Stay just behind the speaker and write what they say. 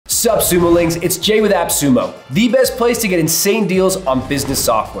Sup Sumolings, it's Jay with AppSumo, the best place to get insane deals on business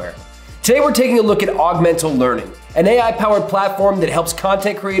software. Today we're taking a look at Augmental Learning, an AI-powered platform that helps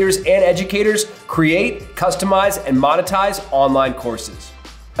content creators and educators create, customize, and monetize online courses.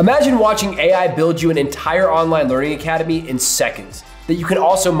 Imagine watching AI build you an entire online learning academy in seconds that you can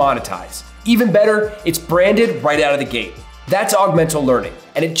also monetize. Even better, it's branded right out of the gate. That's Augmental Learning,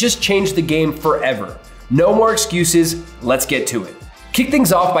 and it just changed the game forever. No more excuses, let's get to it. Kick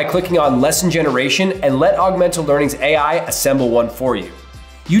things off by clicking on Lesson Generation and let Augmental Learning's AI assemble one for you.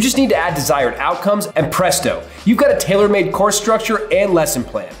 You just need to add desired outcomes and presto, you've got a tailor-made course structure and lesson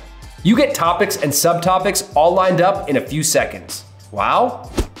plan. You get topics and subtopics all lined up in a few seconds. Wow?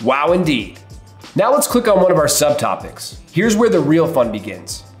 Wow indeed. Now let's click on one of our subtopics. Here's where the real fun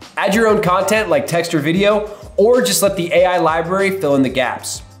begins. Add your own content like text or video, or just let the AI library fill in the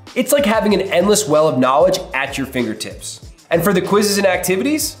gaps. It's like having an endless well of knowledge at your fingertips. And for the quizzes and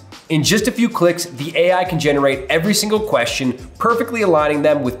activities, in just a few clicks, the AI can generate every single question, perfectly aligning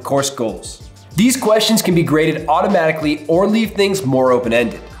them with course goals. These questions can be graded automatically or leave things more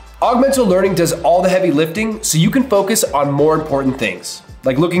open-ended. Augmental Learning does all the heavy lifting so you can focus on more important things,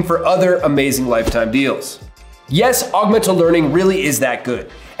 like looking for other amazing lifetime deals. Yes, Augmental Learning really is that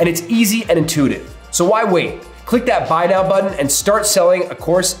good, and it's easy and intuitive. So why wait? Click that Buy Now button and start selling a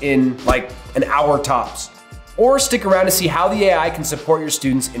course in like an hour tops. Or stick around to see how the AI can support your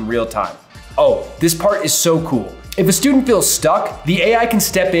students in real time. Oh, this part is so cool. If a student feels stuck, the AI can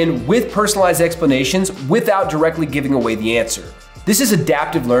step in with personalized explanations without directly giving away the answer. This is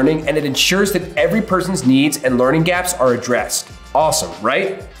adaptive learning, and it ensures that every person's needs and learning gaps are addressed. Awesome,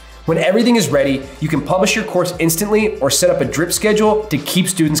 right? When everything is ready, you can publish your course instantly or set up a drip schedule to keep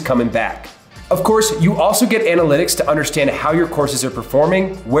students coming back. Of course, you also get analytics to understand how your courses are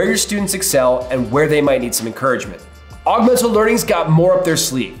performing, where your students excel, and where they might need some encouragement. Augmental Learning's got more up their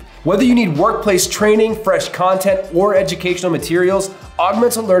sleeve. Whether you need workplace training, fresh content, or educational materials,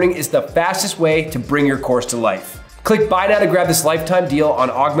 Augmental Learning is the fastest way to bring your course to life. Click Buy Now to grab this lifetime deal on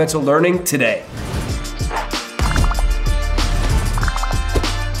Augmental Learning today.